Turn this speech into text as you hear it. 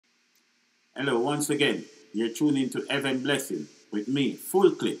Hello, once again, you're tuning to Heaven Blessing with me,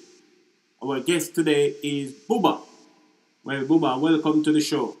 Full Clip. Our guest today is Booba. Well, Booba, welcome to the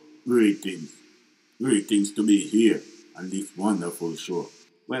show. Greetings. Greetings to be here on this wonderful show.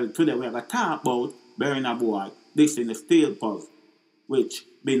 Well, today we have a talk about Burna Boy, this in the Steel Pulse, which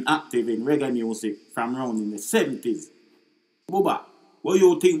been active in reggae music from around in the 70s. Booba, what do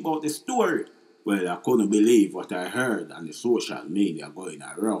you think about the story? Well, I couldn't believe what I heard on the social media going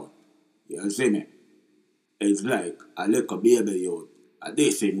around. You see me? It's like a little baby youth, a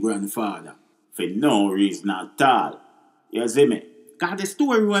this him grandfather, for no reason at all. You see me? Cause the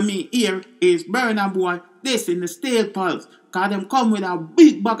story with me here is Burna Boy, this in the Steel Pulse. Cause them come with a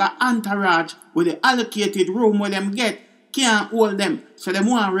big bag of entourage with the allocated room where them get can't hold them. So them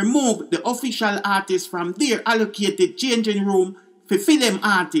want to remove the official artists from their allocated changing room for them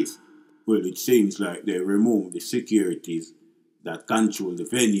artists. Well, it seems like they remove the securities that control the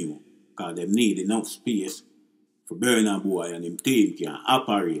venue because they need enough space for Burna Boy and him team can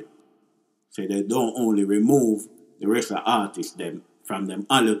operate. So they don't only remove the rest of the artists them from them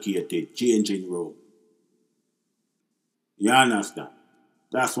allocated changing room. You understand?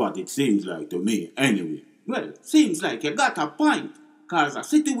 That's what it seems like to me anyway. Well, seems like you got a point. Because a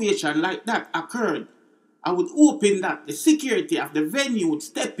situation like that occurred. I would hoping that the security of the venue would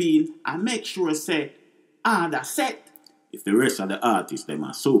step in and make sure say, that's set. If the rest of the artists them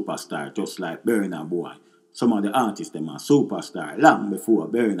are superstar just like Burna Boy, some of the artists them are superstar long before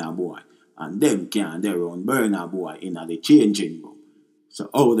Burna Boy, and them can their own Burna Boy in the changing room. So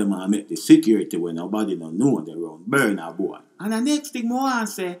how them are make the security when nobody don't know their own Burna Boy? And the next thing more I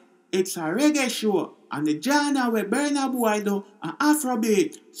say, it's a reggae show, and the genre where Burna Boy do an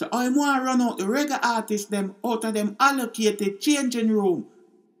Afrobeat. So I want to run out the reggae artists them out of them allocated changing room.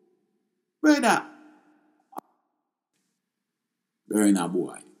 Brother, Burna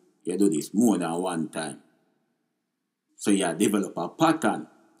Boy, you do this more than one time. So you develop a pattern.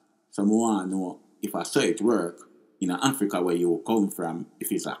 So I want to know if I saw it work in Africa where you come from, if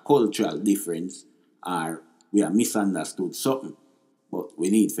it's a cultural difference or we are misunderstood something. But we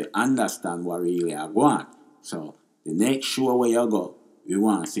need to understand what really are going. So the next show where you go, we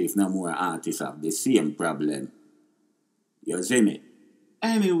want to see if no more artists have the same problem. You see me?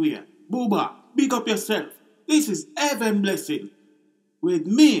 Anyway, Booba, big up yourself. This is Heaven Blessing. With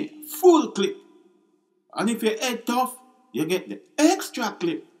me, Full Clip. And if your head tough, you get the extra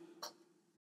clip.